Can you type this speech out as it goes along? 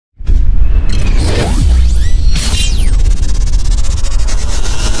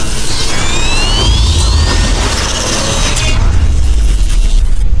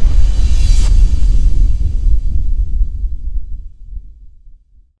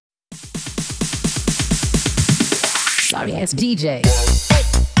sorry ass DJ.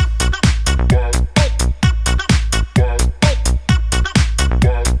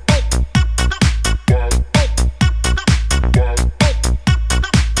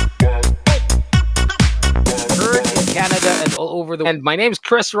 Heard in Canada and all over the world. And my name's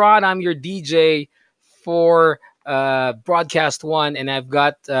Chris Ron. I'm your DJ for Broadcast One, and I've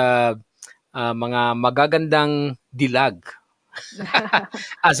got mga magagandang dilag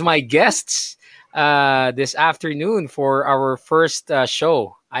as my guests this afternoon for our first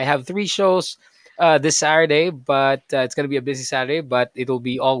show. I have three shows this Saturday, but it's going to be a busy Saturday, but it'll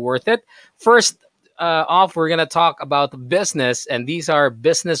be all worth it. First off, we're going to talk about business, and these are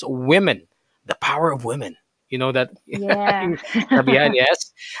business women, the power of women. You know that? Yeah. Sabihan,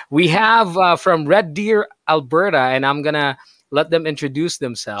 yes. We have from Red Deer, Alberta, and I'm going to let them introduce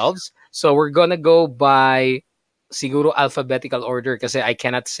themselves. So we're going to go by siguro alphabetical order kasi I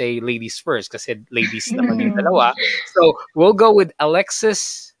cannot say ladies first kasi ladies naman yung dalawa. So we'll go with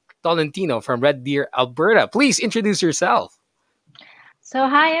Alexis Tolentino from Red Deer, Alberta. Please introduce yourself. So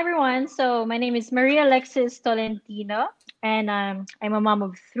hi everyone. So my name is Maria Alexis Tolentino, and I'm a mom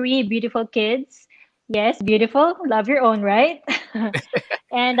of three beautiful kids. Yes, beautiful. Love your own, right?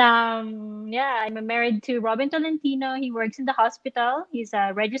 And yeah, I'm married to Robin Tolentino. He works in the hospital. He's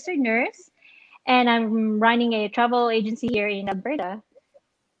a registered nurse, and I'm running a travel agency here in Alberta.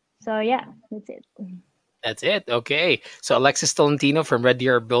 So yeah, that's it. That's it. Okay. So Alexis Tolentino from Red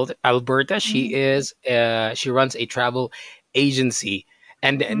Deer, Alberta. She runs a travel agency.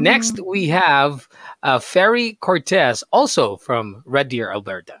 And next we have Ferry Cortez, also from Red Deer,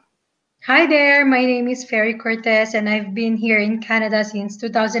 Alberta. Hi there, my name is Ferry Cortez, and I've been here in Canada since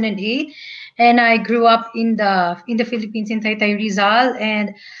 2008. And I grew up in the Philippines in Taytay Rizal,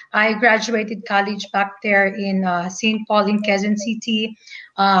 and I graduated college back there in St. Paul in Quezon City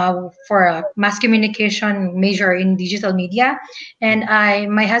for a mass communication major in digital media. And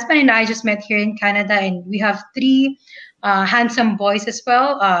my husband and I just met here in Canada, and we have three handsome boys as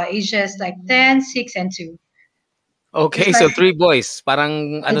well, ages like 10, 6, and 2. Okay, Just so like three boys.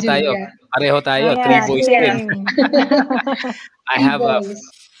 Parang I ano do, tayo? yeah. Pareho tayo. Oh Three yeah, boys din. same. I Three have boys.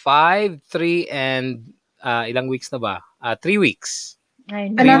 5, 3, and ilang weeks na ba? 3 weeks.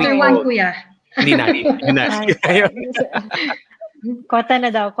 I 3 Another week one, know. old. kuya. Hindi na. Yun na. Ay, kota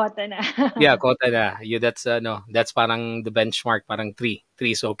na daw, kota na. Yeah, kota na. That's no, that's parang the benchmark. Parang three.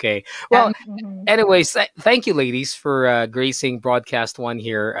 Three is okay. Yeah. Well, anyways, thank you, ladies, for gracing Broadcast One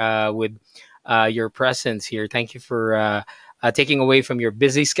here with your presence here. Thank you for taking away from your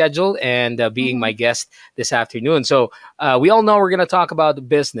busy schedule and being my guest this afternoon. So we all know we're going to talk about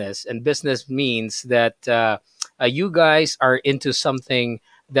business, and business means that you guys are into something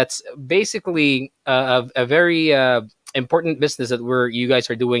that's basically a very important business that you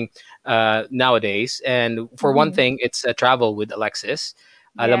guys are doing nowadays. And for one thing, it's travel with Alexis.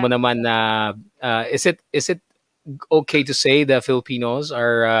 Alam mo Yeah. naman na is it okay to say the Filipinos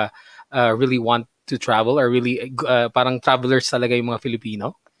are really want to travel, or really parang travelers talaga yung mga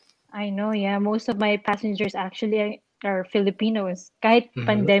Filipino? I know, yeah. Most of my passengers actually are Filipinos. Kahit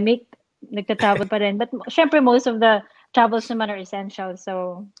pandemic, nagta-travel pa rin. But syempre, most of the travels naman are essential.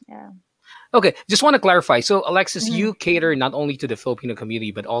 So, yeah. Okay, just want to clarify. So, Alexis, you cater not only to the Filipino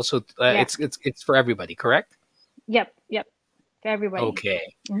community, but also Yeah. it's for everybody, correct? Yep. For everybody. Okay.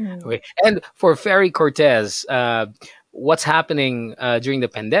 Okay. And for Ferry Cortez, what's happening during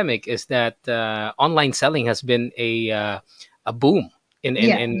the pandemic is that online selling has been a boom Yeah,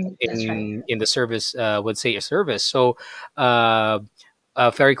 that's right. in the service. Would say a service. So,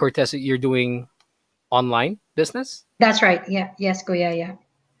 Ferry Cortez, you're doing online business. That's right. Yeah. Yes, kuya. Yeah.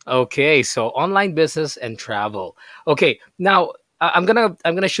 Okay, so online business and travel. Okay, now I'm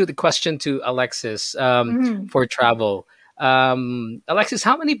gonna shoot a question to Alexis for travel. Alexis,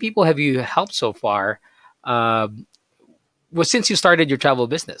 how many people have you helped so far? Well, since you started your travel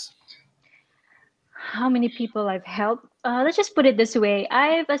business. How many people I've helped? Let's just put it this way.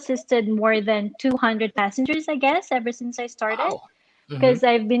 I've assisted more than 200 passengers, I guess, ever since I started. Wow. Because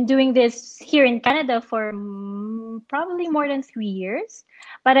I've been doing this here in Canada for probably more than 3 years.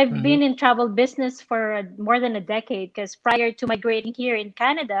 But I've been in travel business for more than a decade, because prior to migrating here in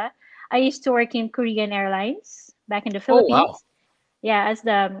Canada, I used to work in Korean Airlines back in the Oh, Philippines. wow. Yeah, as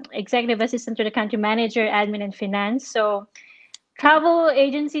the executive assistant to the country manager, admin, and finance. So travel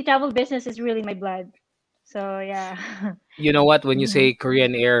agency, travel business is really my blood. So yeah. You know what? When you say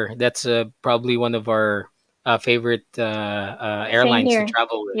Korean Air, that's probably one of our favorite Same airlines to here.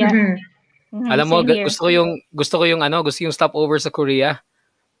 travel with. Yeah. Alam mo, Same here. gusto ko yung stopover sa Korea.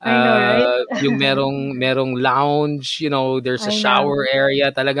 I know, right? Yung merong lounge, there's a I know. shower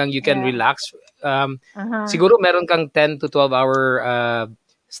area. Talagang you can Yeah. relax Uh-huh. siguro meron kang 10 to 12 hour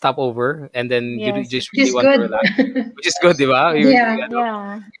stopover, and then you Yes. just Which really is want to good. relax, which is good, di ba? Yeah.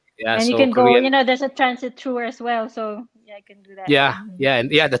 Yeah. Yeah, And you so can go, Korean. there's a transit tour as well. So yeah, I can do that. Yeah, yeah, and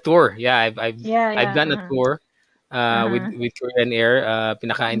yeah, the tour. Yeah, Yeah, I've yeah. done a Uh-huh. tour Uh-huh. with Korean Air.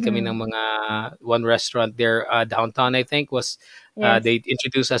 Pinakain kami ng Mm-hmm. mga one restaurant there downtown. I think was Yes. they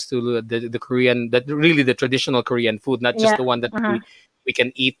introduced us to the Korean, that really the traditional Korean food, not just Yeah. the one that Uh-huh. we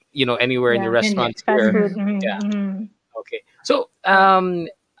can eat, anywhere in the Yeah. And yeah. restaurants Fast here. food. Mhm. Yeah. Mm-hmm. Mm-hmm. Okay. So Yeah.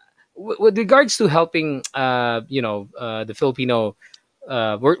 with regards to helping, the Filipino,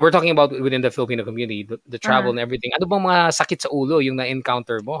 we're talking about within the Filipino community, the travel Uh-huh. and everything. Ano bang mga sakit sa ulo yung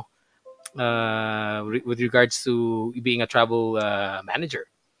na-encounter mo with regards to being a travel manager?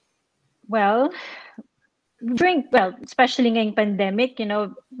 Well, especially in pandemic,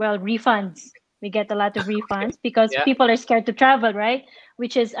 refunds. We get a lot of refunds because Yeah. people are scared to travel, right?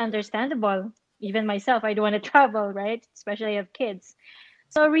 Which is understandable. Even myself, I don't want to travel, right? Especially I have kids.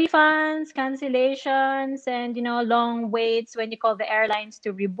 So refunds, cancellations, and long waits when you call the airlines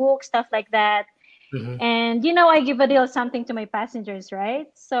to rebook, stuff like that. Hmm. And I give a deal something to my passengers, right?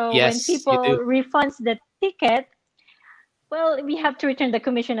 So when Yes, you people do. refunds the ticket, well, we have to return the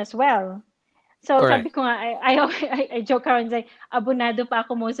commission as well. So Correct. sabi ko nga, I joke around and say, abonado pa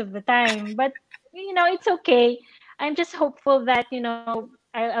ako most of the time. But, it's okay. I'm just hopeful that,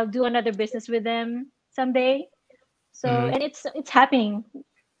 I'll do another business with them someday. So, Hmm. and it's happening.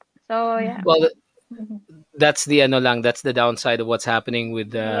 So, yeah. Well, Mhm. that's the ano lang, that's the downside of what's happening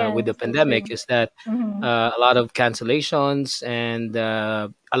with the Yes, that's pandemic, true. is that Mm-hmm. a lot of cancellations, and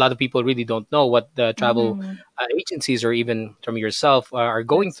a lot of people really don't know what the travel Mm-hmm. agencies, or even from yourself, are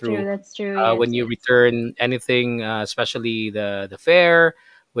going That's true. through That's true. Yes, when you yes. return anything, especially the fare,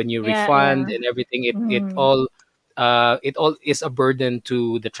 when you Yeah, refund yeah. and everything. Mm-hmm. It all is a burden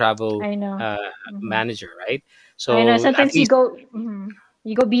to the travel I know. uh, Mm-hmm. manager, right? I know. So at Sometimes least,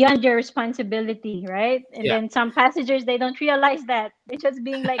 you go beyond your responsibility, right? And yeah, then some passengers they don't realize that. They're just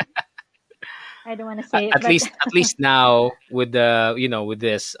being like, I don't want to say it, at but least now, with the with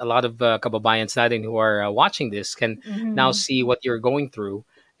this, a lot of kababayans natin who are watching this can now hmm see what you're going through,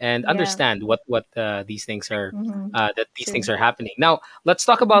 and yeah, understand what these things are, that these things true. are happening. Now let's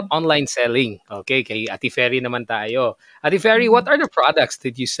talk about hmm online selling. Okay, kay Ate Ferry naman tayo. Ate Ferry, what hmm are the products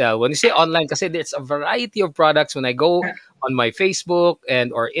that you sell when you say online? Kasi there's a variety of products. When I go on my Facebook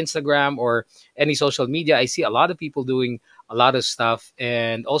and or Instagram or any social media, I see a lot of people doing a lot of stuff,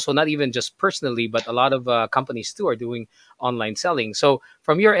 and also not even just personally, but a lot of companies too are doing online selling. So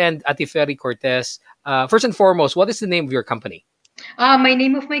from your end, Ati Ferry Cortez, first and foremost, what is the name of your company? My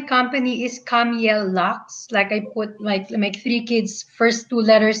name of my company is Camiel Lux. Like I put like three kids' first two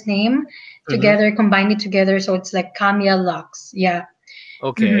letters name Hmm. together, combine it together, so it's like Camiel Lux. Yeah.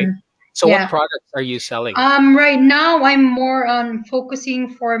 Okay, hmm so what Yeah. products are you selling? Right now I'm more on focusing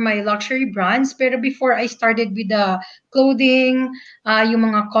for my luxury brands. Pero before I started with the clothing, yung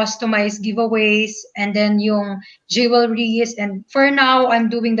mga customized giveaways, and then yung jewelries. And for now, I'm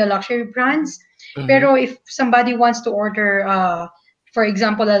doing the luxury brands. Hmm. Pero if somebody wants to order, for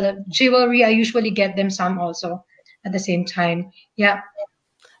example, a jewelry, I usually get them some also at the same time. Yeah.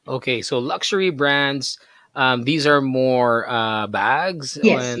 Okay, so luxury brands. These are more bags,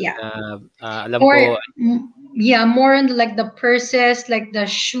 Yes. and Yeah. alam More, ko. yeah, more on like the purses, like the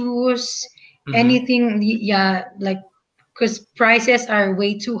shoes, Mhm. anything. Yeah, like because prices are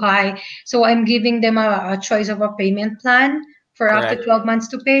way too high. So I'm giving them a choice of a payment plan for up to Correct. 12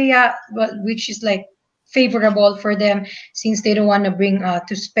 months to pay. Yeah, but which is like favorable for them since they don't want to bring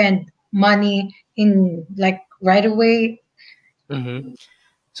to spend money in like right away. Hmm.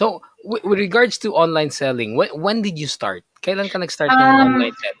 So with regards to online selling, when did you start? Kailan ka nag-start ng Um,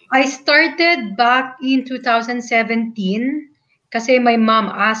 online selling? I started back in 2017 kasi my mom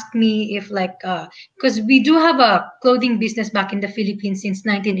asked me if like because we do have a clothing business back in the Philippines since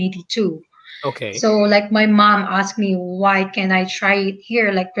 1982. Okay. So like my mom asked me why can I try it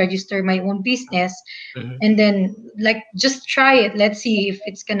here, like register my own business, Mhm. and then like just try it. Let's see if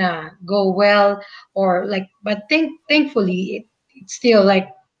it's gonna go well or like. But thankfully it's still like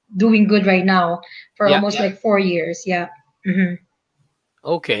doing good right now for Yeah. almost like 4 years. Yeah. hmm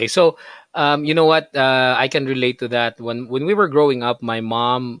Okay. So, you know what? I can relate to that. When we were growing up, my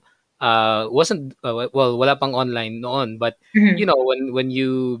mom wasn't well, wala pang online noon, but hmm when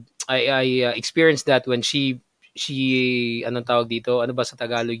you I experienced that when she anong tawag dito? Ano ba sa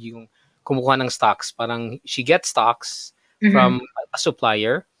Tagalog yung kumukuha ng stocks? Parang she gets stocks hmm from a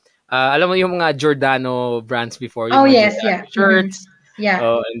supplier. Alam mo yung mga Giordano brands before, Oh yung mga yes, Giordano yeah. shirts. Yeah.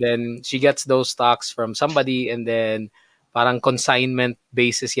 And then she gets those stocks from somebody, and then parang consignment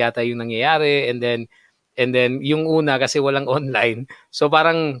basis yata yung nangyayari, and then yung una kasi walang online. So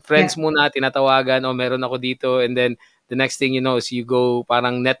parang Yeah, friends muna tinatawagan, oh meron ako dito, and then the next thing you know is you go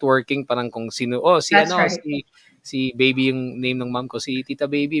parang networking, parang kung sino, oh si that's ano, right. si baby yung name ng mom ko, si Tita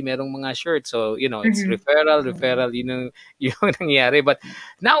Baby, merong mga shirt. So, it's Mm-hmm. referral, yung nangyayari. But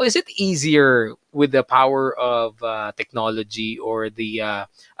now, is it easier with the power of technology or the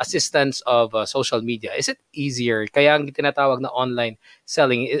assistance of social media? Is it easier? Kaya ang tinatawag na online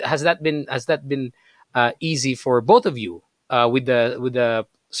selling, has that been easy for both of you with the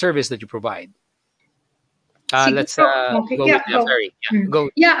service that you provide? Let's Siguro, okay, go with yeah, go. Ferry. Yeah, Mm.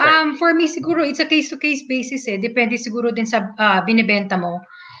 go Yeah, Ferry. for me siguro it's a case-to-case basis eh. Depende siguro din sa binebenta mo.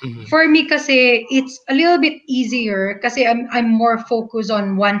 Mhm. For me kasi it's a little bit easier kasi I'm more focused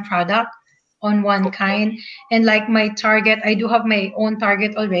on one product, on one Okay. kind, and like my target, I do have my own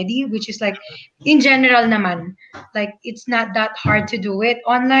target already, which is like in general naman, like it's not that hard to do it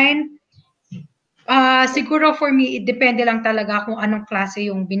online. Siguro for me, it depende lang talaga kung anong klase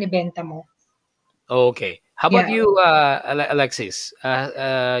yung binibenta mo. Okay. How about Yeah. you, Alexis?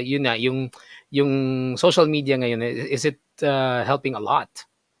 Yun na, yung social media ngayon, is it helping a lot?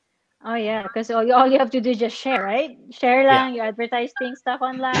 Oh yeah, because all you have to do is just share, right? Share Yeah. lang, you advertise things, stuff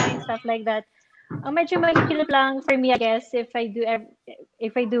online, stuff like that. Ang medyo mahirap lang for me, I guess, if I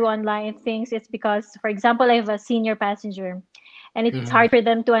do online things, it's because, for example, I have a senior passenger, and it's Mhm. hard for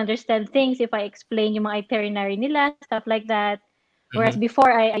them to understand things if I explain yung mga itinerary nila, stuff like that. Whereas Mhm.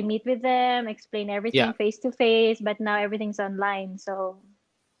 before, I meet with them, explain Yeah. everything face to face, but now everything's online. So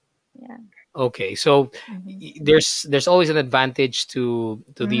yeah. Okay. So Mm-hmm. there's always an advantage to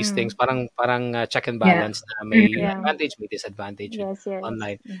these things. Mm, Parang check and Yeah. balance na may Mhm. yeah. advantage, may disadvantage with Yes. Yes.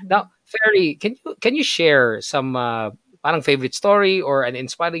 online. Mm-hmm. Now, Ferry, can you share some parang favorite story or an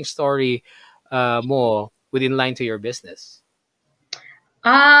inspiring story mo within line to your business?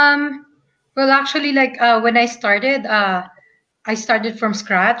 Um, well, actually, like when I started from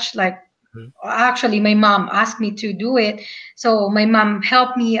scratch. Like Mhm. actually, my mom asked me to do it, so my mom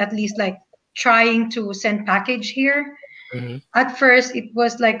helped me at least like trying to send package here. Mhm. At first, it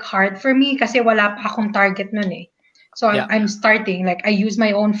was like hard for me kasi wala pa akong target nun eh. So Yeah. I'm starting. Like I use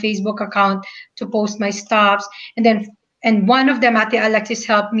my own Facebook account to post my stops, and then and one of them, Ate Alexis,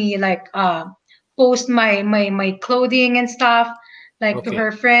 helped me like post my clothing and stuff like to Okay.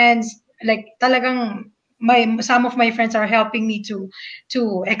 her friends. Like talagang my some of my friends are helping me to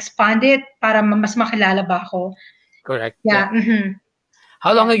expand it para mas makilala ba ako. Correct. Yeah. Yeah. Mm-hmm.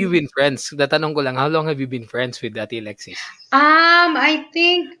 How long Yeah. have you been friends? Tatanong ko lang, how long have you been friends with Ate Alexis? I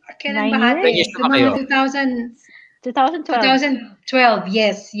think kailan ba Nine Ilang years years? na ate? ba Mga kayo? 2000. 2012. 2012,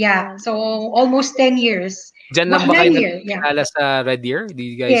 yes, yeah. Yes. So Yes. almost 10 years. Diyan lang What ba kayo 9 year, yeah. nagkakilala sa Red Deer? Do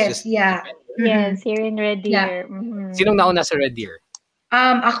you guys Yes, just yeah. met? Mm-hmm. Yes. Here in Red Yeah. Deer. Mm-hmm. Sinong nauna sa Red Deer?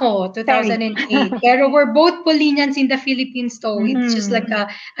 Ako, Ferry. 2008. Pero we're both Polinians in the Philippines, so it's just Mm-hmm. like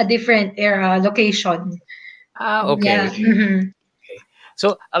a different era location. Okay. Yeah. Mm-hmm. Okay.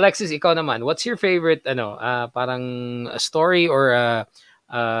 So, Alexis, ikaw naman, what's your favorite, parang a story or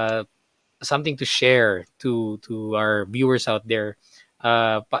something to share to our viewers out there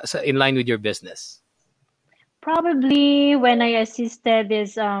in line with your business? Probably when I assisted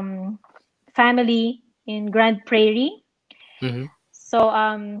this family in Grand Prairie. Mm-hmm. So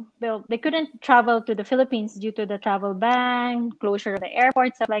well, they couldn't travel to the Philippines due to the travel ban, closure of the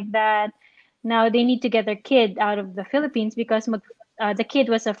airport, stuff like that. Now they need to get their kid out of the Philippines because the kid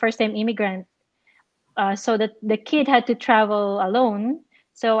was a first-time immigrant. So that the kid had to travel alone.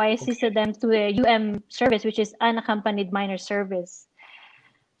 So I assisted Okay. them to a service, which is unaccompanied minor service.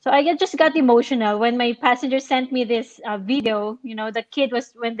 So I just got emotional when my passenger sent me this video. You know, the kid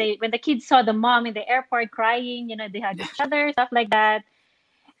was when the kid saw the mom in the airport crying. You know, they hug each other, stuff like that.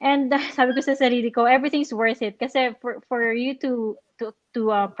 And sabi ko sa sarili ko, everything's worth it. Kasi for you to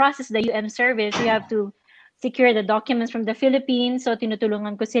process the service, you have to secure the documents from the Philippines. So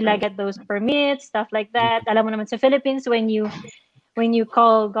tinutulungan ko sila get those permits, stuff like that. Alam mo naman sa Philippines, when you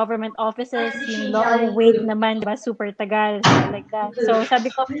call government offices, yung wait naman, diba, super tagal, stuff like that. So sabi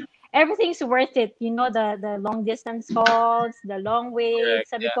ko, everything's worth it. You know, the long distance calls, the long wait.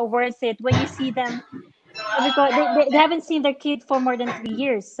 Correct. Sabi Yeah. ko, worth it. When you see them, sabi ko, they haven't seen their kid for more than 3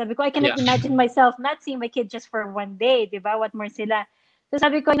 years. Sabi ko, I Yeah. cannot imagine myself not seeing my kid just for one day, di ba? What more sila? So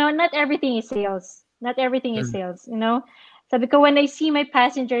sabi ko, not everything is sales. Not everything is Mm. sales. Sabi ko, when I see my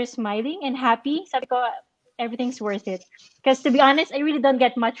passengers smiling and happy, sabi ko, everything's worth it. Because to be honest, I really don't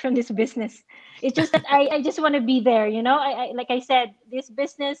get much from this business. It's just that I just want to be there. Like I said, this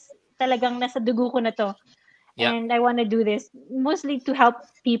business talagang nasa dugo ko na to. Yeah. And I want to do this mostly to help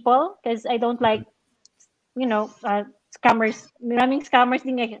people because I don't like maraming scammers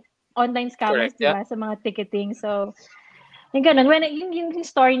din online Correct. scammers, di Yeah. ba, sa mga ticketing. So, yung ganun, yung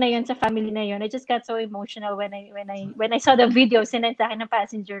story na yun sa family na yun, I just got so emotional when I saw the video sinend sa akin ng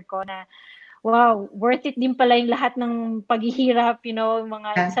passenger ko na wow, worth it din pala yung lahat ng paghihirap,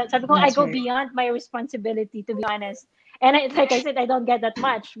 Yeah, sabi ko, I that's go right. beyond my responsibility, to be honest. And like I said, I don't get that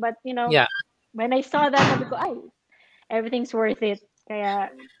much, but Yeah. when I saw that, sabi ko, ay, everything's worth it. Kaya,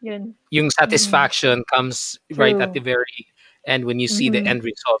 yun. Yung Mm-mm. satisfaction comes right at the True. very end when you see the Mm-hmm. end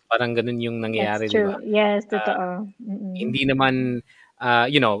result. Parang ganun yung That's nangyayari, di ba? true. Yes, Uh, totoo. Mm-mm. Hindi naman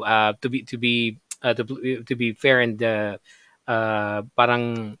to be fair and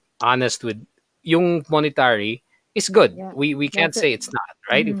parang honest with yung monetary is good. Yeah. We can't That's it. say it's not,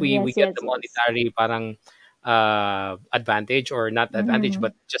 right? If Mm-hmm. we Yes, get yes, the yes. monetary parang advantage or not advantage Mm-hmm.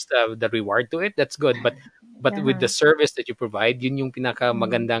 but just the reward to it, that's good. But with the Uh-huh. service that you provide, yun yung pinaka Mm-hmm.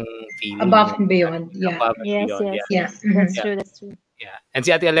 magandang feeling, Above and beyond. Yeah. above and Yes, beyond. yes, Yeah. Yeah. yes. Hmm. That's Yeah. true. That's true. Yeah. And si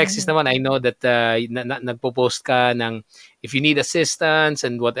Ate Alexis Mm-hmm. naman, I know that nagpo-post ka ng if you need assistance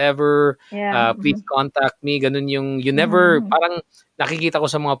and whatever, Yeah. please Mm-hmm. contact me. Ganun yung you never Mm-hmm. parang nakikita ko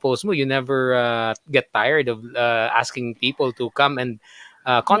sa mga post mo, you never get tired of asking people to come and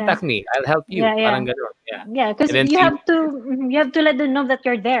Yeah. contact me. I'll help you. Yeah, yeah. Parang ganun. Yeah. Yeah, because And then you see, have to let them know that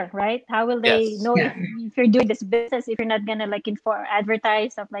you're there, right? How will they yes. know Yeah. if you're doing this business if you're not gonna like inform,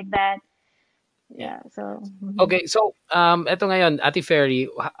 advertise, stuff like that? Yeah. Yeah. So Okay, so eto ngayon, Ate Ferry,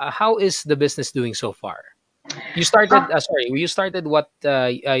 how is the business doing so far? You started, Uh, you started what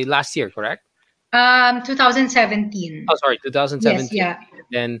last year, correct? 2017. Oh, sorry, Yes, 2017. yeah. And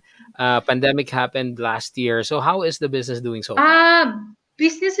then pandemic happened last year. So how is the business doing so far? Uh,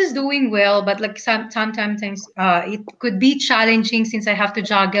 Business is doing well, but like sometimes it could be challenging since I have to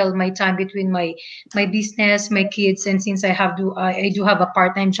juggle my time between my business, my kids, and since I do have a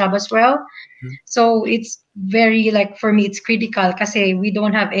part-time job as well. Mhm. So it's very like for me it's critical because we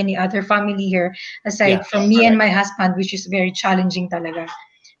don't have any other family here Yeah, aside from me and correct. my husband, which is very challenging talaga.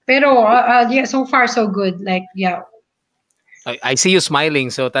 Pero yeah, so far so good. Like yeah, I see you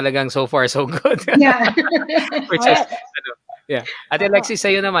smiling, so talagang so far so good. yeah. Which is, oh, ano, yeah. Ate oh, Alexis,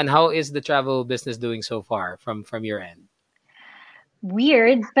 sa'yo naman, how is the travel business doing so far from your end?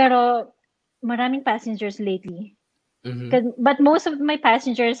 weird, pero maraming passengers lately. Mm-hmm. But most of my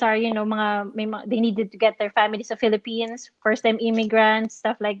passengers are, they needed to get their families sa Philippines, first time immigrants,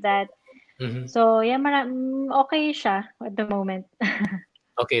 stuff like that. Mm-hmm. So yeah, okay siya at the moment.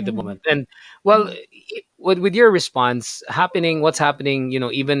 Okay, at the Mhm. moment. And well, with your response happening, what's happening,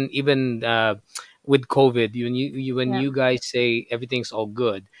 even with COVID, when Yeah. you guys say everything's all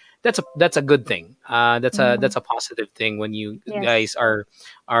good, that's a good thing. That's Mhm. a positive thing when you Yes. guys are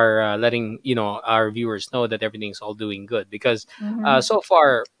letting our viewers know that everything's all doing good because Mhm. so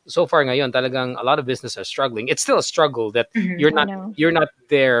far ngayon talagang a lot of business are struggling. It's still a struggle that Mhm. you're I not know. you're not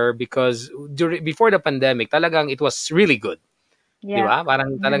there because before the pandemic talagang it was really good. 'Di Yeah, ba?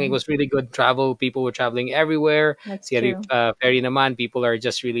 Parang talagang it Yeah. was really good travel. People were traveling everywhere. that's Si true. Ferry naman, people are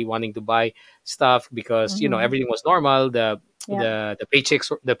just really wanting to buy stuff because Mhm. everything was normal. Yeah. The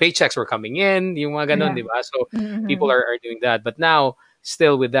paychecks were coming in, yung mga ganon, Yeah. 'di ba? So people Mhm. are doing that. But now,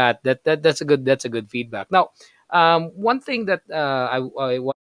 still with that's a good feedback. Now, one thing that I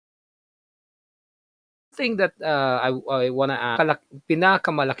wanna ask,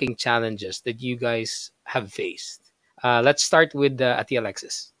 pinakamalaking challenges that you guys have faced. Let's start with Ati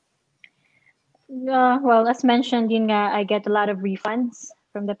Alexis. Well, as mentioned, yun nga, I get a lot of refunds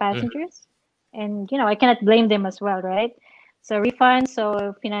from the Mhm, passengers. And, I cannot blame them as well, right? So, refunds,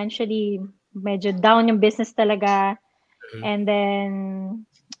 so financially, medyo down yung business talaga. mhm. And then,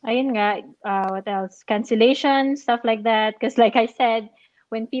 ayun nga, what else? Cancellation, stuff like that. Because, like I said,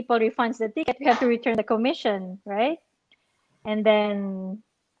 when people refunds the ticket, we have to return the commission, right? And then,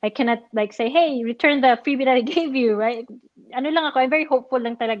 I cannot like say, hey, return the freebie that I gave you, right? Ano lang ako, I'm very hopeful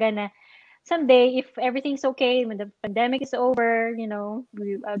lang talaga na someday, if everything's okay, when the pandemic is over,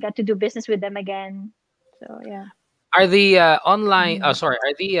 we got to do business with them again. So yeah. Are the online? Mhm. Sorry,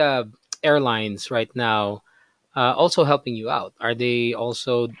 are the airlines right now also helping you out? Are they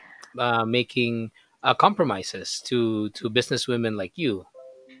also making compromises to business women like you?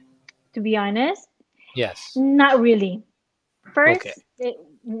 To be honest, Yes. not really. Okay. First,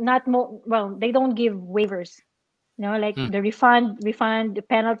 not well, they don't give waivers. Like Mm, the refund, the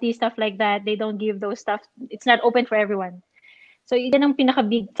penalty, stuff like that. They don't give those stuff. It's not open for everyone. So yan ang pinaka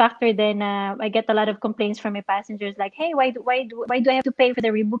big factor then I get a lot of complaints from my passengers like, hey, why do I have to pay for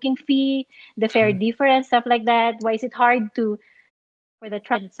the rebooking fee, the fare mhm. difference, stuff like that? Why is it hard to for the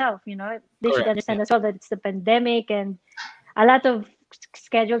travel itself? They should Correct. Yeah. understand as well that it's the pandemic and a lot of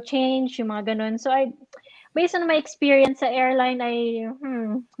schedule change, yung mga ganun. So based on my experience sa airline, I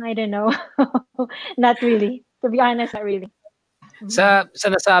don't know. Not really. To be honest, not really. Mhm. Sa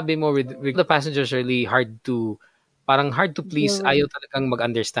nasabi mo with the passengers really hard to parang hard to Deal please, with. ayaw talagang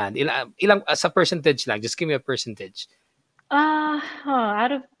mag-understand. Ilang sa percentage lang, just give me a percentage.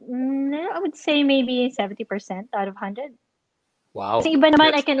 Out of, I would say maybe 70% out of 100. Kasi Wow, iba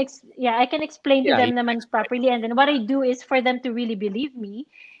naman, that's I can explain to yeah, you them can naman explain. properly, and then what I do is for them to really believe me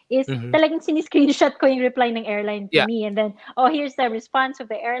is Mhm. talagang siniscreenshot ko yung reply ng airline to Yeah. me, and then, oh, here's the response of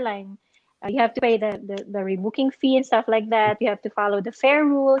the airline. You have to pay the rebooking fee and stuff like that. You have to follow the fare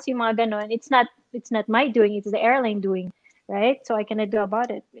rules, yung mga ganon. It's not my doing, it's the airline doing, right? So I cannot do about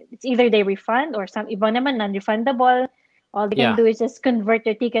it. It's either they refund or some iba naman non-refundable. All they can Yeah. do is just convert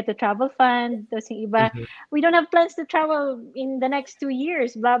their ticket to travel fund. Tapos yung iba, Mhm. we don't have plans to travel in the next 2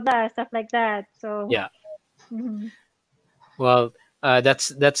 years, blah blah, stuff like that. So, Yeah. mhm, Well,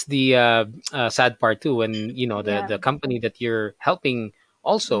 that's the sad part too when the yeah, company that you're helping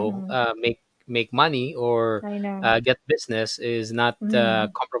also hmm, make money or I know. get business is not Hmm.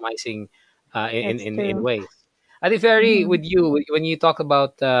 compromising That's in true. ways. Adi Ferry, Hmm. with you, when you talk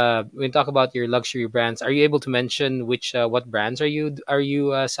about your luxury brands, are you able to mention which what brands are you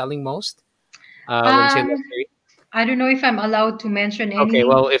selling most when you say Um, luxury? I don't know if I'm allowed to mention Okay, any.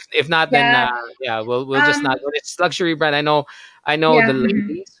 well, if not, then Yeah. yeah, we'll just not. Um. When it's luxury brand, I know Yeah. the Mhm.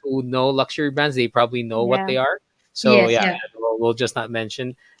 ladies who know luxury brands, they probably know what Yeah. they are. So Yes. yeah, Yeah. we'll just not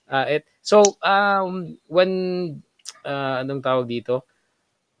mention it. So when anong tawag dito?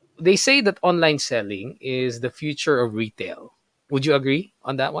 They say that online selling is the future of retail. Would you agree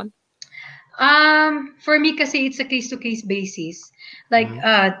on that one? For me, kasi it's a case-to-case basis. Like,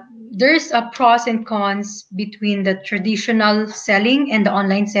 Mm-hmm. there's a pros and cons between the traditional selling and the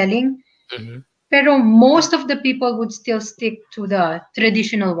online selling. Mm-hmm. Pero most of the people would still stick to the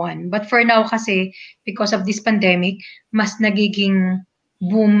traditional one. But for now kasi, because of this pandemic, mas nagiging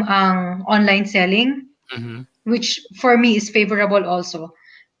boom ang online selling, Mm-hmm. which for me is favorable also.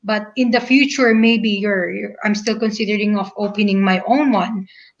 But in the future, maybe I'm still considering of opening my own one,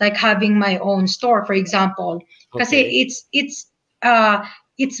 like having my own store, for example. Kasi Okay.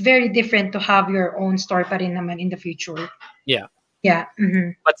 it's very different to have your own store pa rin naman in the future. Yeah, Yeah.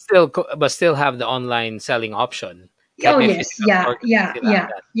 but still have the online selling option, Oh like my yes, physical yeah, store can yeah, still have yeah,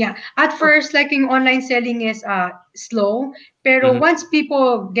 that. yeah. At Oh, first, like in online selling is slow, pero mhm. once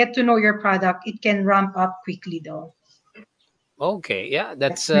people get to know your product, it can ramp up quickly though. Okay, yeah,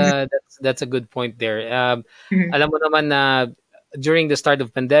 Yeah. that's a good point there. Mhm. Alam mo naman na during the start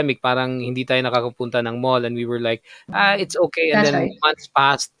of pandemic, parang hindi tayo nakakapunta ng mall and we were like, it's okay. And That's then right. months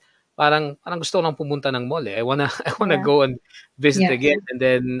passed, parang gusto ko lang pumunta ng mall eh. I wanna Yeah. go and visit Yeah. again. And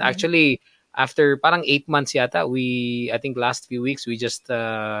then Mhm. actually after parang 8 months yata, I think last few weeks we just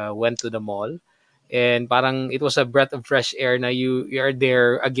went to the mall and parang it was a breath of fresh air na you are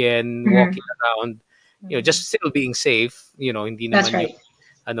there again Mhm. walking around, Mhm. just still being safe, hindi That's naman yung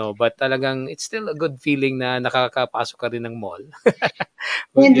right. but talagang it's still a good feeling na nakakapasok ka rin ng mall.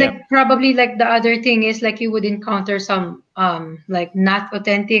 And Yeah. like probably like the other thing is like you would encounter some like not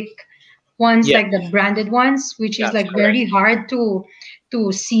authentic ones, Yes. like the branded ones, which is Yes, like correct. very hard to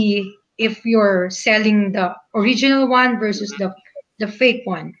see if you're selling the original one versus Mhm. the fake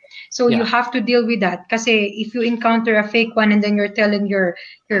one. So you Yeah. have to deal with that. Because if you encounter a fake one and then you're telling your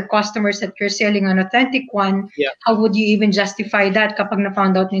customers that you're selling an authentic one, Yeah. how would you even justify that kapag na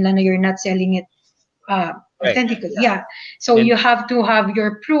found out nila na you're not selling it Right. authentically? Yeah. Yeah. So And you have to have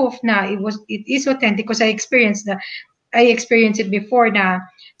your proof na it is authentic, because I experienced it before na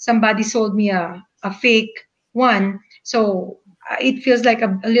somebody sold me a fake one. So it feels like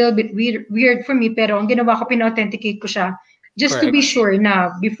a little bit weird for me, pero ang ginawa ko, pina-authenticate ko siya just to correct. be sure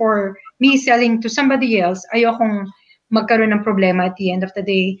na before me selling to somebody else, ayokong magkaroon ng problema at the end of the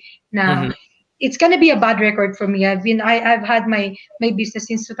day na Mhm. it's gonna be a bad record for me. I've had my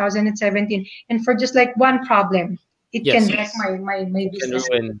business since 2017, and for just like one problem, it can Yes. wreck my It can business.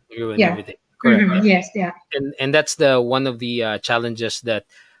 ruin Yeah. everything. Correct. Yeah. Yes. Yeah. And that's the one of the challenges that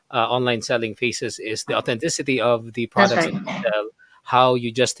online selling faces is the authenticity of the That's products right. that you sell, how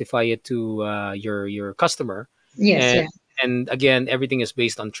you justify it to your customer, Yes. and Yeah. again everything is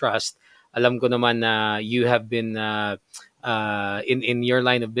based on trust. Alam ko naman na you have been in your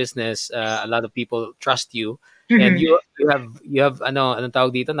line of business, a lot of people trust you, and Hmm. you have anong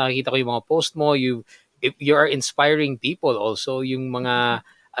tawag dito, nakikita ko yung mga post mo, you are inspiring people also, yung mga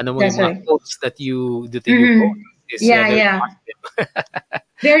That's yung mga right. quotes that you Hmm. post is Yeah. very Yeah. positive.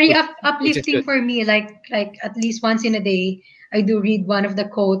 Very which which is uplifting good. for me. Like at least once in a day, I do read one of the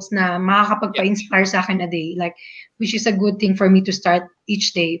quotes na Yeah. makakapagpa-inspire sa akin a day. Like, which is a good thing for me to start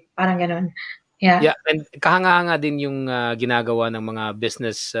each day. Parang ganon. Yeah. Yeah, and kahanga-hanga din yung ginagawa ng mga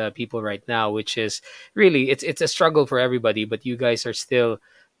business people right now, which is really it's a struggle for everybody. But you guys are still,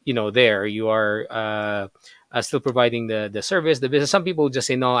 there. You are still providing the service, the business. Some people just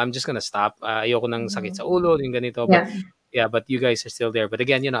say, no, I'm just gonna stop. Ayoko ng sakit Mhm. sa ulo, yung ganito. But Yeah. yeah, but you guys are still there. But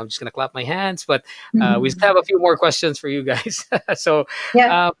again, I'm just gonna clap my hands. But we Mhm. still have a few more questions for you guys. So,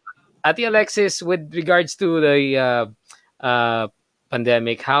 Yeah. uh, Ate Alexis, with regards to the uh,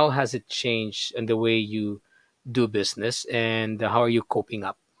 pandemic, how has it changed in the way you do business, and how are you coping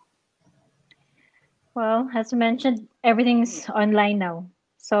up? Well, as mentioned, everything's online now.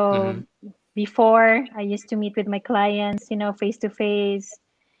 Mm-hmm. So before, I used to meet with my clients, face to face,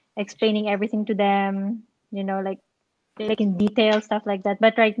 explaining everything to them, like in detail, stuff like that.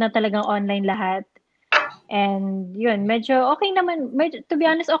 But right now, talagang online lahat. And yun, medyo okay naman. Medyo, to be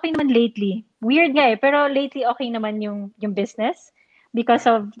honest, okay naman lately. Weird nga eh, pero lately okay naman yung business because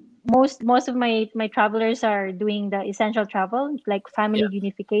of most of my travelers are doing the essential travel, like Yeah. family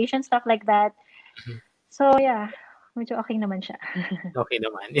unification, stuff like that. Mhm. So yeah, medyo okay naman siya. Okay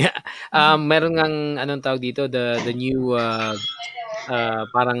naman. Yeah. Mhm. Meron ngang anong tawag dito, the new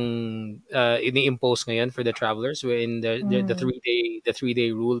parang ini-impose ngayon for the travelers, wherein the Mm.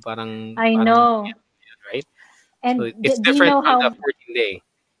 3-day rule, parang I parang know. right. So And it's do you different know from the how yeah,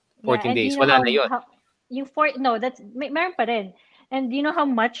 14 and do days. you know Wala na yon. how yung for no, that's meron pa rin. And do you know how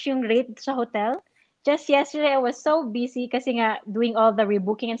much yung rate sa hotel? Just yesterday, I was so busy kasi nga doing all the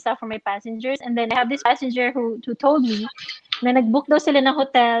rebooking and stuff for my passengers. And then I have this passenger who told me na nag-book daw sila ng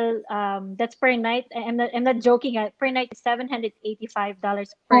hotel, that's per night. I'm not joking. Per night is $785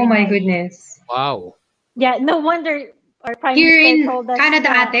 per Oh my night. goodness. Wow. Yeah, no wonder our prime Here minister in told us Canada,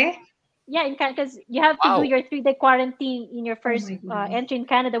 na ate? yeah, in Canada, because you have to do Wow. your 3-day quarantine in your Oh first my goodness. entry in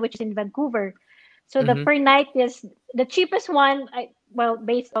Canada, which is in Vancouver. So the Mm-hmm. per night is the cheapest one. Well,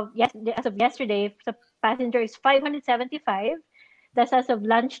 based of yes, as of yesterday, the passenger is 575. That's as of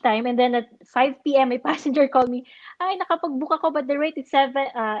lunchtime, and then at 5 p.m. a passenger called me. Ay, nakapag-book ako, but the rate is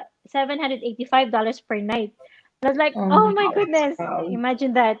 $785 per night. And I was like, Oh oh my my goodness. goodness, Wow.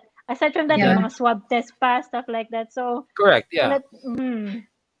 imagine that. Aside from that, may Yeah. Yeah. mga swab test pa, stuff like that. So, Correct. Yeah.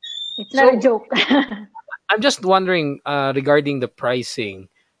 it's not a So joke. I'm just wondering regarding the pricing.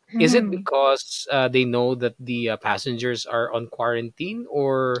 Is it Mhm. because they know that the passengers are on quarantine,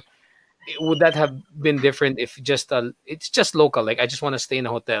 or would that have been different if it's just local? Like I just want to stay in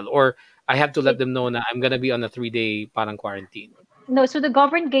a hotel, or I have to let It them know that I'm gonna be on a 3-day parang quarantine. No, so the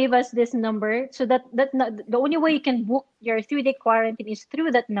government gave us this number so the only way you can book your 3-day quarantine is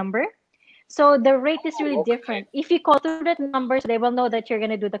through that number. So the rate is really Oh, okay. different. If you call through that number, so they will know that you're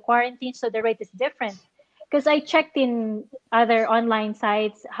going to do the quarantine, so the rate is different. Because I checked in other online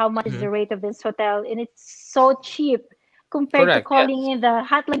sites how much is Mhm. the rate of this hotel, and it's so cheap compared to Correct. calling Yes. in the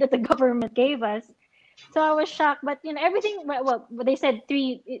hotline that the government gave us. So I was shocked, but everything. Well, they said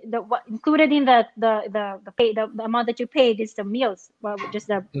what included in the amount that you paid is the meals. Well, just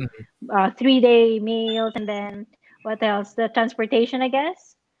the Mhm. 3-day meals, and then what else? The transportation, I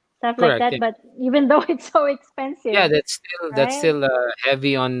guess, stuff like Correct. that. Yeah. But even though it's so Yeah, expensive, right? that's still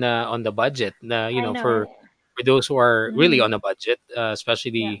heavy on the budget. I know. For those who are really Mhm. on a budget, Yeah.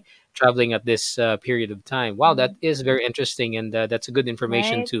 especially traveling at this period of time. Wow, that Mhm. is very interesting, and that's a good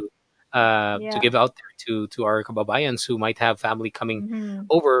information Right. to Yeah. give out there to our kababayans who might have family coming Hmm.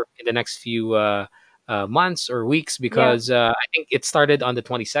 over in the next few months or weeks, Yeah. because I think it started on the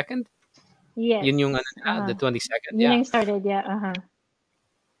 22nd. Yun yung ano Yes. nila, the 22nd. Yun Yeah. yung started. Yeah.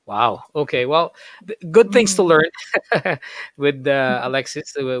 Wow. Okay. Well, good things to Hmm. learn with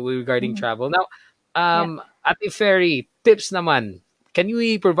Alexis regarding Hmm. travel. Now, Yeah. Ate Ferry, tips naman. Can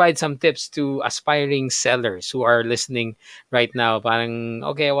we provide some tips to aspiring sellers who are listening right now? Parang,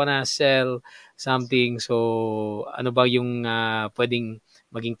 okay, I wanna sell something. So, ano ba yung pwedeng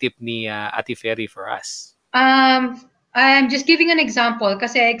maging tip ni Ate Ferry for us? I'm just giving an example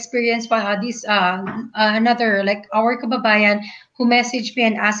kasi I experienced this another like our kababayan who messaged me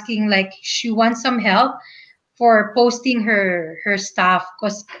and asking like she wants some help for posting her stuff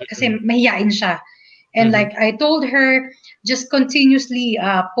kasi Mhm. mahiyain siya. And Mhm. like I told her, just continuously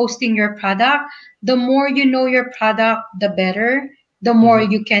posting your product. The more you know your product, the better. The more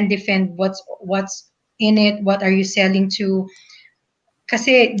Mhm. you can defend what's in it, what are you selling to.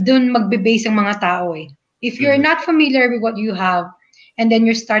 Kasi dun magbe-base ang mga tao eh. If you're Mhm. not familiar with what you have, and then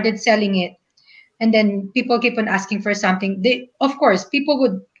you started selling it, and then people keep on asking for something, they of course people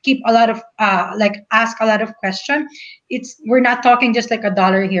would keep a lot of like ask a lot of question. We're not talking just like $1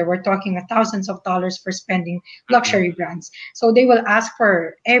 here, we're talking thousands of dollars for spending Mhm. luxury brands, so they will ask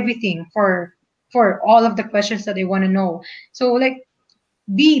for everything, for all of the questions that they want to know. So like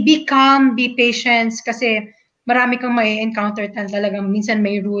be calm, be patient kasi marami kang may encounter talagang minsan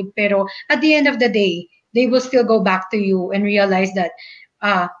may rude pero at the end of the day, they will still go back to you and realize that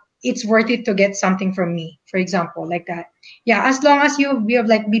uh it's worth it to get something from me, for example, like that. Yeah, as long as you have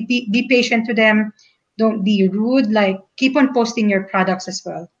like be patient to them, don't be rude, like keep on posting your products as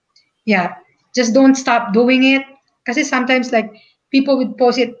well. Yeah, just don't stop doing it. Because sometimes like people would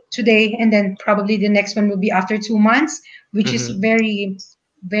post it today and then probably the next one will be after 2 months, which is Mhm.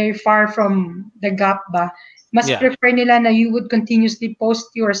 very far from the gap ba. Mas Yeah. prefer nila na you would continuously post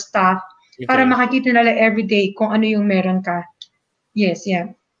your stuff para Okay. makakita nila everyday kung ano yung meron ka. Yes,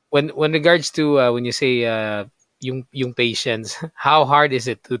 yeah. When regards to when you say yung patience, how hard is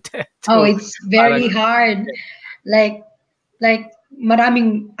it to Oh, to it's parang very hard. Like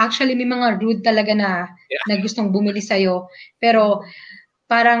maraming actually may mga rude talaga na yeah, gustong bumili sa'yo. Pero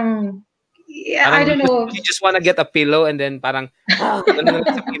parang yeah, I parang don't know. you just wanna get a pillow and then parang ano na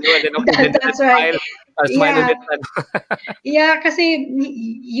lang sa pillow and then okay then That's right. smile Yeah. ulit ano. Yeah, kasi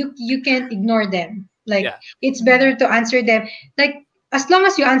you can't ignore them. Like Yeah, it's better to answer them. Like as long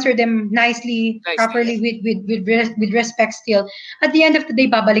as you answer them nicely, nicely, yeah. properly with respect still, at the end of the day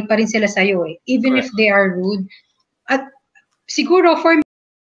babalik pa rin sila sa eh. Even if Correct. they are rude. At siguro for me,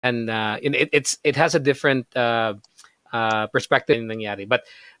 And it has a different perspective yung nangyari. But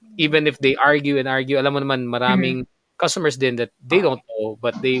even if they argue and argue, alam mo naman mhm, maraming customers din that they don't know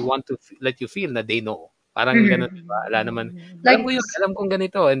but they want to let you feel na they know. Parang mhm. gano'n, 'di ba? Ala naman, alam Like ko 'yun, alam kong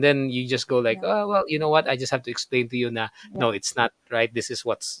ganito and then you just go like, "Oh, well, you know what? I just have to explain to you na no, it's not right. This that's is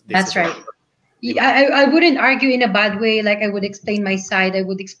what," right. 'di Yeah, ba? I wouldn't argue in a bad way. Like I would explain my side. I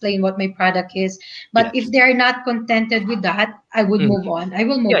would explain what my product is. But Yes. if they're not contented with that, I would Mhm. move on. I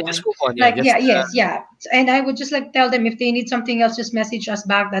will move Yeah, just on. move on. Yeah, Like just yeah, yes, yeah. And I would just like tell them if they need something else, just message us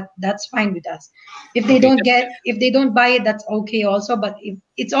back. That's fine with us. okay, just If they don't buy it, that's okay also. But if,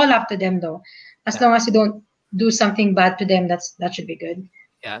 it's all up to them though. As yeah. long as you don't do something bad to them, that should be good.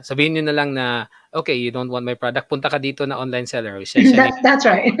 Yeah, sabihin niyo na lang na, "Okay, you don't want my product, punta ka dito na online seller." Essentially, That's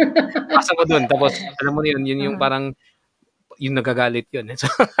right. pasa mo dun tapos alam mo na yun, yun yung parang yung nagagalit yun. So,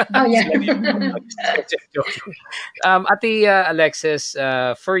 Oh yeah. so yun. Just joking. Ate Alexis,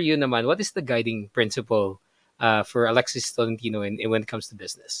 for you naman, what is the guiding principle for Alexis Tolentino when it comes to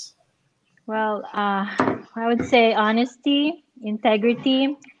business? Well, I would say honesty,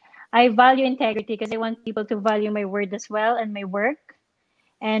 integrity. I value integrity because I want people to value my word as well and my work.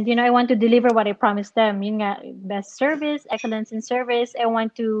 And I want to deliver what I promised them. Yun nga, best service, excellence in service. I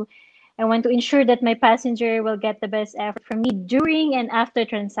want to ensure that my passenger will get the best effort from me during and after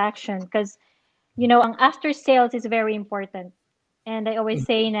transaction because ang after sales is very important. And I always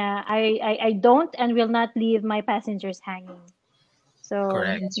say na I don't and will not leave my passengers hanging. So,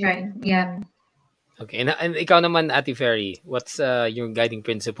 Correct. That's right. yun. Yeah. Okay. And ikaw naman, Ate Ferry, what's your guiding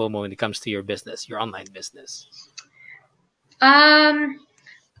principle mo when it comes to your business, your online business? Um,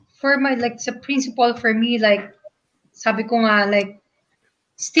 for my like sa principle for me, like sabi ko nga, like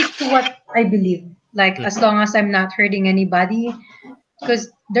stick to what I believe. Like Mm, as long as I'm not hurting anybody,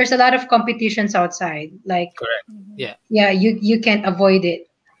 because there's a lot of competitions outside. Like correct. Yeah. yeah, you can't avoid it.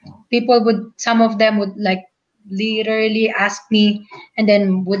 People would some of them would like literally ask me and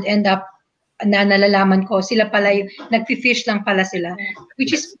then would end up na nalalaman ko sila pala yung nagfi-fish lang pala sila, which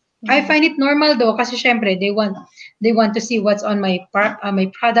is Yes. I find it normal though kasi syempre they want to see what's on my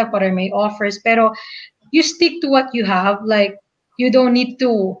product, what are my offers, pero you stick to what you have. Like you don't need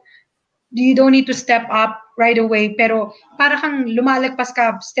to you don't need to step up right away, pero para kang lumalagpas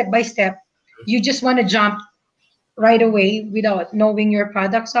ka step by step. You just want to jump right away without knowing your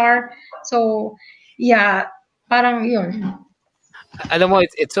products are. So, yeah, parang yun. Alam mo,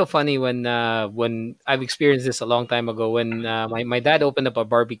 it's so funny when I've experienced this a long time ago when my dad opened up a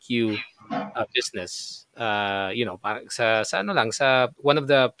barbecue business. Parang sa ano lang sa one of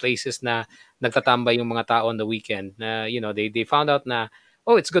the places na nagtatambay yung mga tao on the weekend na they found out na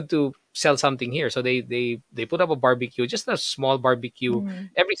oh, it's good to sell something here. So they put up a barbecue, just a small barbecue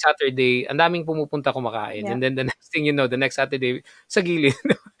every Saturday. Ang daming pumupunta kumakain. Yeah. And then the next thing you know, the next Saturday sa gilid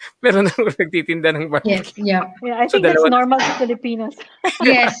meron nang nagtitinda ng Yes, barbecue. yeah. Yeah, I So think that's dalawa na normal to Filipinos.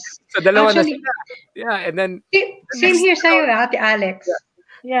 yeah. Yes. So dalawa na Actually, sila. Yeah, and then the same next here sa'yo, Ate Alex.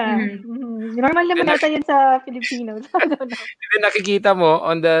 Yeah. Mhm. Normal naman then ata yun sa Filipinos. I don't know. then nakikita mo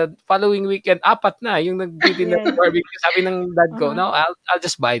on the following weekend, apat na yung nagtitinda ng Yes. barbecue. Sabi ng dad ko, Uh-huh. "No, I'll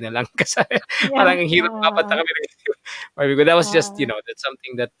just buy na lang." Kasi Yeah. parang ang hirap, apat na kami barbecue. That was just, Uh, that's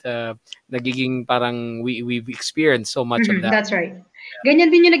something that nagiging parang we've experienced so much of Mhm, that. that's right.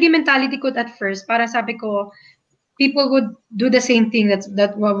 Ganyan din yung naging mentality ko at first. Para sabi ko, people would do the same thing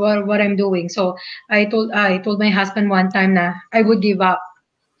what I'm doing. So I told my husband one time na I would give up.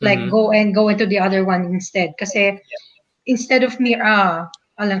 like Mm-hmm. go into the other one instead. Kasi instead of me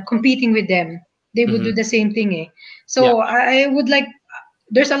competing with them, they would Mm-hmm. do the same thing eh. Yeah. So I would like,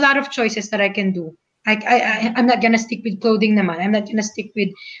 there's a lot of choices that I can do. I'm not gonna stick with clothing naman. I'm not gonna stick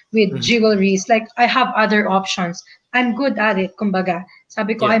with Mm-hmm. jewelries. Like I have other options. I'm good at it, kumbaga.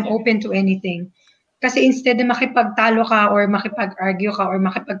 Sabi ko, Yeah. I'm open to anything. Kasi instead na makipagtalo ka or makipag-argue ka or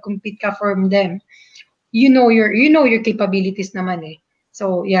makipag-compete ka from them, you know your capabilities naman eh.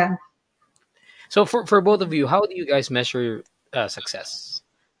 So yeah. So for both of you, how do you guys measure success?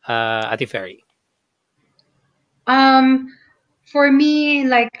 Ate Ferry. Um, for me,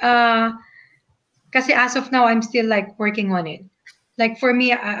 like kasi as of now, I'm still like working on it. Like for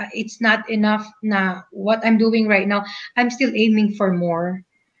me, it's not enough na what I'm doing right now. I'm still aiming for more.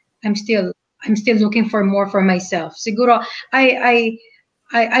 I'm still I'm still looking for more for myself. Siguro I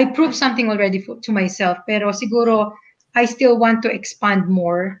I I proved something already to myself, pero siguro I still want to expand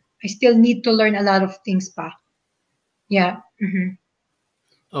more. I still need to learn a lot of things pa. Yeah. Mhm.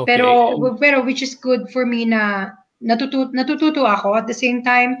 Okay. Pero which is good for me na natututo ako at the same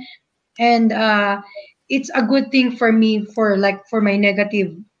time, and it's a good thing for me for like for my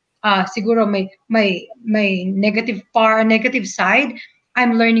negative siguro my negative side.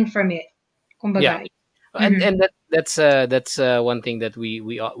 I'm learning from it, Yeah. kumbaga. and Mhm. and that's one thing that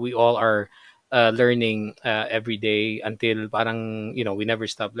we all are learning every day until parang we never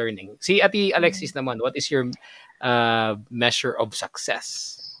stop learning. See, Ati Alexis naman, what is your measure of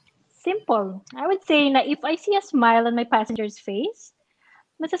success? Simple. I would say na if I see a smile on my passenger's face,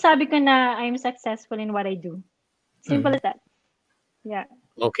 masasabi ko na I'm successful in what I do. Simple Mhm. as that. Yeah.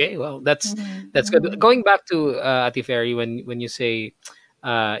 Okay, well, that's good. Mhm. Going back to Ati Ferry, when you say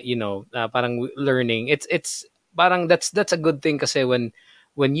parang learning, it's parang that's a good thing kasi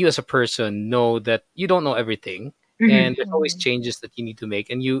when you as a person know that you don't know everything, Mhm. and there's always Mhm. changes that you need to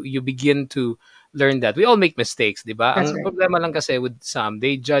make, and you begin to learn that we all make mistakes, 'di ba? That's Ang right. problema lang kasi with some,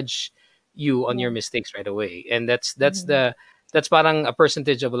 they judge you on Yeah. your mistakes right away, and Mhm. that's parang a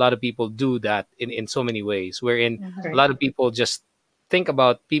percentage of a lot of people do that in so many ways, wherein a Mhm. Right. lot of people just think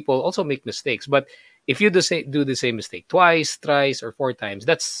about people also make mistakes. But if you do the same mistake twice, thrice, or four times,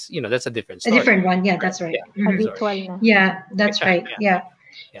 that's a different A story. different one. Yeah, Right? that's right. Yeah, different Mhm. story. Habitual na. Yeah, that's Yeah, right. yeah, Yeah.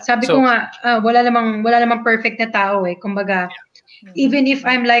 yeah. Sabi ko So nga, wala namang perfect na tao eh. Kumbaga, even if Mhm.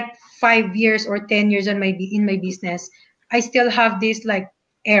 I'm like 5 years or 10 years in my business, I still have this like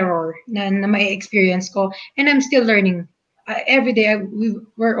error na may experience ko, and I'm still learning. Every day,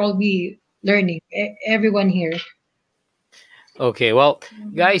 we're all be learning. Everyone here. okay, well,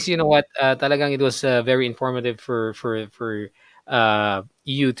 Mhm. guys, you know what? Talagang it was very informative for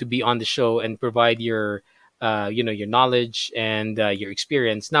you to be on the show and provide your your knowledge and your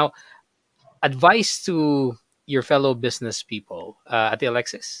experience. Now, advice to your fellow business people, Ate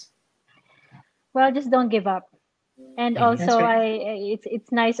Alexis. Well, just don't give up. And Hmm. That's also, right. it's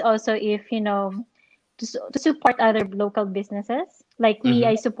nice also if to support other local businesses. Like me,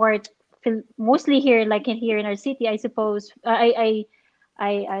 Hmm. I support mostly here, like here in our city. I suppose I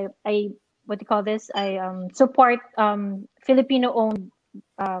what do you call this? I support Filipino owned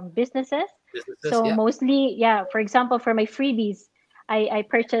businesses. Businesses, So yeah. mostly, yeah. For example, for my freebies, I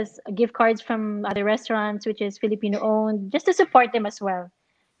purchase gift cards from other restaurants, which is Filipino owned, just to support them as well.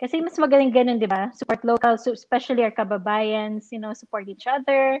 Kasi mas magaling ganun, di ba? Support local, so especially our kababayans, support each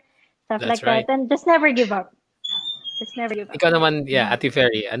other, stuff That's like that. right. And just never give up. Just never give up. Ikaw naman, yeah, Mhm. Ate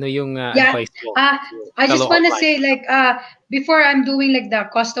Ferry, ano yung Yeah. advice mo Uh, to I just fellow want to online? say, like, before I'm doing like the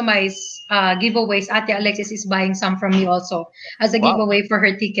customized giveaways, Ate Alexis is buying some from me also as a Wow. giveaway for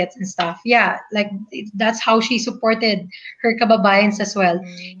her tickets and stuff. Yeah, like that's how she supported her kababayans as well.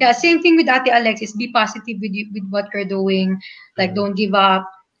 Yeah, Mhm. same thing with Ate Alexis. Be positive with you, with what you're doing. Like, Mhm. don't give up.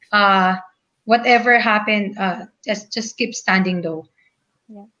 Uh, whatever happened, just keep standing though.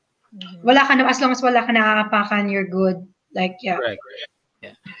 Yeah. Mhm. Wala ka na, as long as wala ka nakakapakan, you're good. Like, yeah. Correct.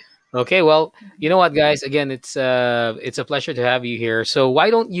 Yeah. Okay, well, you know what, guys? Again, it's a pleasure to have you here. So why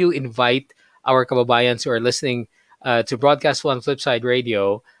don't you invite our kababayans who are listening to Broadcast One Flipside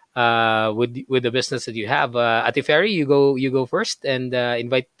Radio with the business that you have. Ate Ferry, you go first and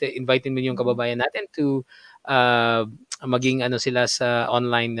invitin mo yung Mhm. kababayan natin to uh, maging ano sila sa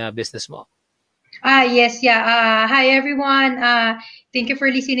online business mo. Yes, yeah. Hi, everyone. Thank you for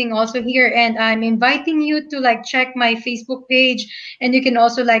listening also here. And I'm inviting you to like check my Facebook page. And you can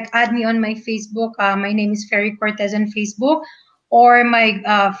also like add me on my Facebook. My name is Ferry Cortez on Facebook, or my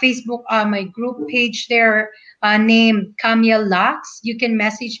Facebook, my group page there, named Camille Lux. You can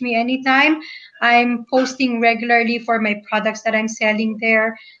message me anytime. I'm posting regularly for my products that I'm selling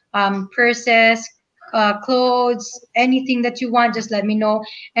there, purses, clothes, anything that you want, just let me know.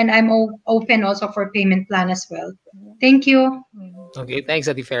 And I'm open also for payment plan as well. Thank you. Mhm. Okay, thanks,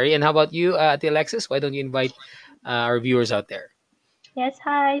 Ati Ferry. And how about you, Ati Alexis? Why don't you invite our viewers out there? Yes,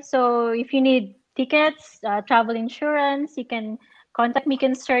 hi. So if you need tickets, travel insurance, you can contact me. You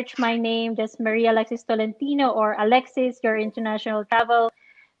can search my name, just Maria Alexis Tolentino or Alexis, your international travel.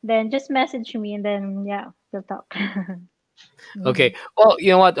 Then just message me and then, yeah, we'll talk. Okay. Mhm. Well, you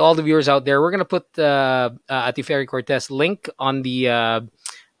know what? All the viewers out there, we're gonna put Ati Ferry Cortez link on the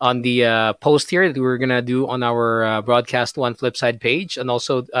post here that we're gonna do on our broadcast one Flipside page, and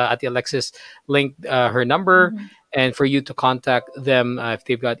also Ati Alexis link her number, Mhm. and for you to contact them if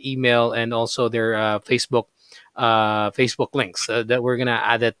they've got email and also their Facebook links that we're gonna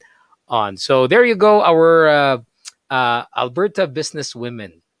add it on. So there you go, our Alberta business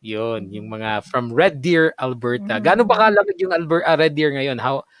women. Yun, yung Mhm. mga from Red Deer, Alberta. Gaano ba Mhm. kalamig yung Red Deer ngayon?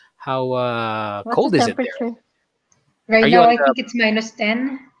 How What's the cold is it there? temperature? Are Right you now, on I the think it's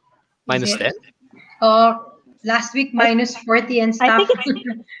 -10. Is minus it? 10? Uh, Last week I -40 and I think stuff.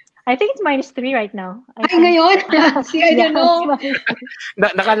 it's -3 right now. I Ay, think. ngayon? See, I Yeah, don't it's know.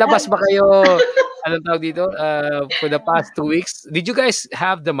 -3. Nakalabas ba kayo, anong tawag dito, for the past 2 weeks? Did you guys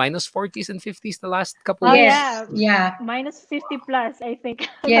have the minus 40s and 50s the last couple Oh weeks? yeah, Yes, yeah, -50 plus, I think.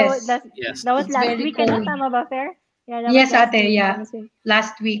 yes. Yes. That was It's last very week, ano? cold. Tama ba, Fair? Yeah, that was Yes, last ate, week, yeah. -50.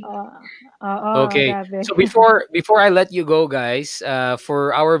 Last week. Oh, oh, Okay. grabe. So before I let you go, guys,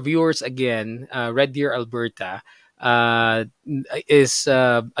 for our viewers again, Red Deer, Alberta, is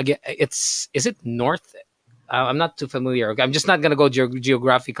again, it's is it north? I'm not too familiar. Okay, I'm just not gonna go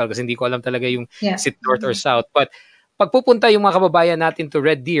geographical kasi hindi ko alam talaga yung Yeah. is it north or south. But pag pupunta yung mga kababayan natin to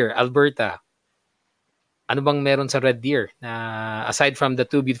Red Deer, Alberta, ano bang meron sa Red Deer na aside from the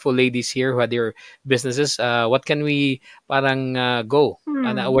two beautiful ladies here who had their businesses, what can we parang go? Hmm.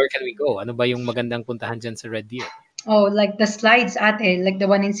 Where can we go? Ano ba yung magandang puntahan dyan sa Red Deer? Oh, like the slides, ate, like the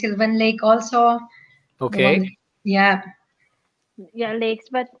one in Sylvan Lake also. The Okay. one, yeah. Yeah, lakes,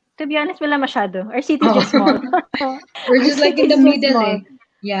 but to be honest, wala masyado. Our city is Oh, just small. we're Our just like city in the is just middle, eh. small. In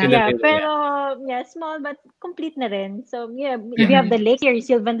Yeah. the Yeah, middle, yeah. pero yeah, small but complete na rin. So yeah, Yeah. we have Mm-hmm. the lake here,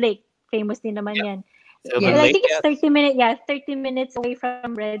 Sylvan Lake. Famous din naman Yeah. yan. Sylvan Well, I Yes. Lake, think it's yes. 30 minutes away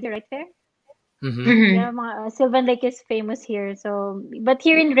from Red Deer, right there. Mm-hmm. Yeah, Mm-hmm. mga Sylvan Lake is famous here. So, but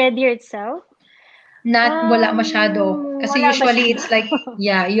here in Red Deer itself, Not wala masyado. Kasi wala usually masyado. it's like,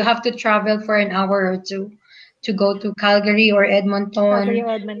 yeah, you have to travel for an hour or two to go to Calgary or Calgary Edmonton or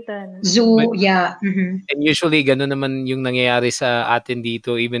Edmonton. But Zoo. Yeah. Mm-hmm. and usually ganun naman yung nangyayari sa atin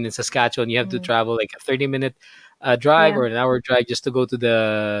dito, even in Saskatchewan, you have to Mm. travel like a 30-minute drive Yeah. or an hour drive just to go to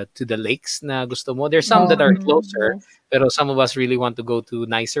the lakes na gusto mo. There's some that Oh, are closer, Yes. pero some of us really want to go to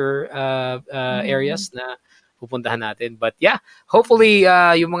nicer Mm-hmm. areas na pupuntahan natin. But yeah, hopefully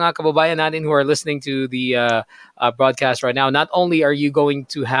yung mga kababayan natin who are listening to the broadcast right now, not only are you going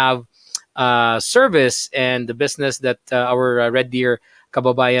to have service and the business that our Red Deer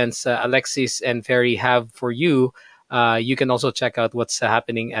kababayans Alexis and Ferry have for you, you can also check out what's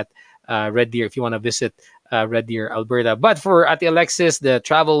happening at Red Deer if you want to visit Red Deer, Alberta. But for Ate Alexis, the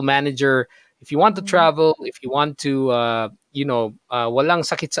travel manager, if you want to Mm-hmm. travel, if you want to, walang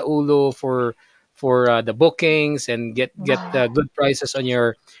sakit sa ulo for the bookings and get Mm-hmm. good prices on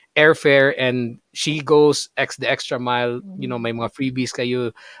your airfare, and she goes the extra mile. May mga freebies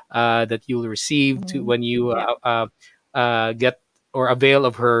kayo that you'll receive to Mm-hmm. when you Yeah. get or avail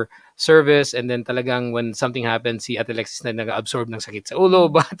of her service, and then talagang when something happens si Ate Alexis na nag-absorb ng sakit sa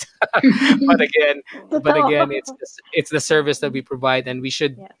ulo, Mm. but but again but Totoo. again it's the service that we provide, and we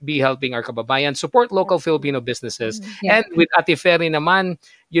should Yeah. be helping our kababayan support local Yes. Filipino businesses. Mm-hmm. yeah. And with Ate Ferry naman,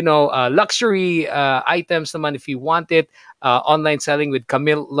 luxury items naman if you want it, online selling with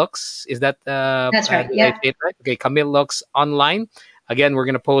Camille Lux, is that That's right. did I Yeah. say it right? Okay, Camille Lux online. Again, we're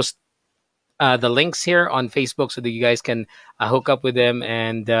gonna post the links here on Facebook so that you guys can hook up with them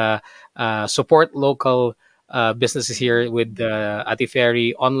and support local businesses here with Ati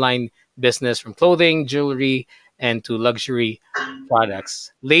Ferry online business, from clothing, jewelry, and to luxury products.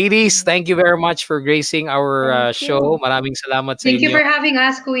 Ladies, thank you very much for gracing our Thank show. you. Maraming salamat sa Thank you inyo. for having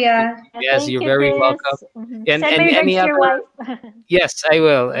us, Kuya. Yeah, Yes, thank you're you, very welcome. Chris. And Send my regards any to your other wife. Yes, I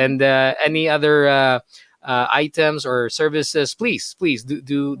will. And any other items or services, please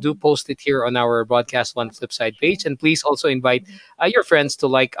do post it here on our Broadcast One Yeah, Flipside sure. page, and please also invite Mhm. your friends to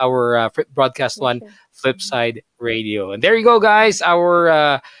like our Broadcast Yeah, One sure. Flipside Radio. And there you go, guys.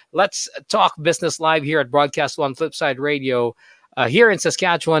 Our Let's Talk Business Live here at Broadcast One Flipside Radio, here in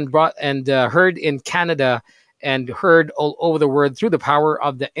Saskatchewan, brought and heard in Canada and heard all over the world through the power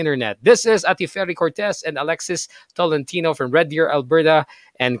of the internet. This is Ati Ferry Cortez and Alexis Tolentino from Red Deer, Alberta,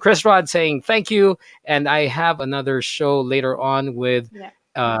 and Chris Rod saying thank you. And I have another show later on with Yeah.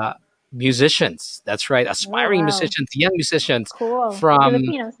 uh, musicians. That's right, Oh, aspiring wow. musicians, young musicians Cool. from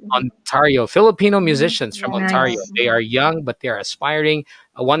Filipinos. Ontario, Filipino Hmm. musicians from Yeah. Ontario. Nice. They are young, but they are aspiring.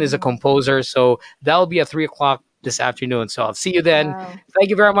 One is a Hmm. composer. So that'll be at 3 o'clock this afternoon. So I'll see you then. Wow. Thank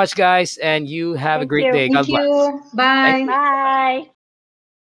you very much, guys, and you have a Thank great you. day. God Thank bless. you. Thank Bye. you. Bye.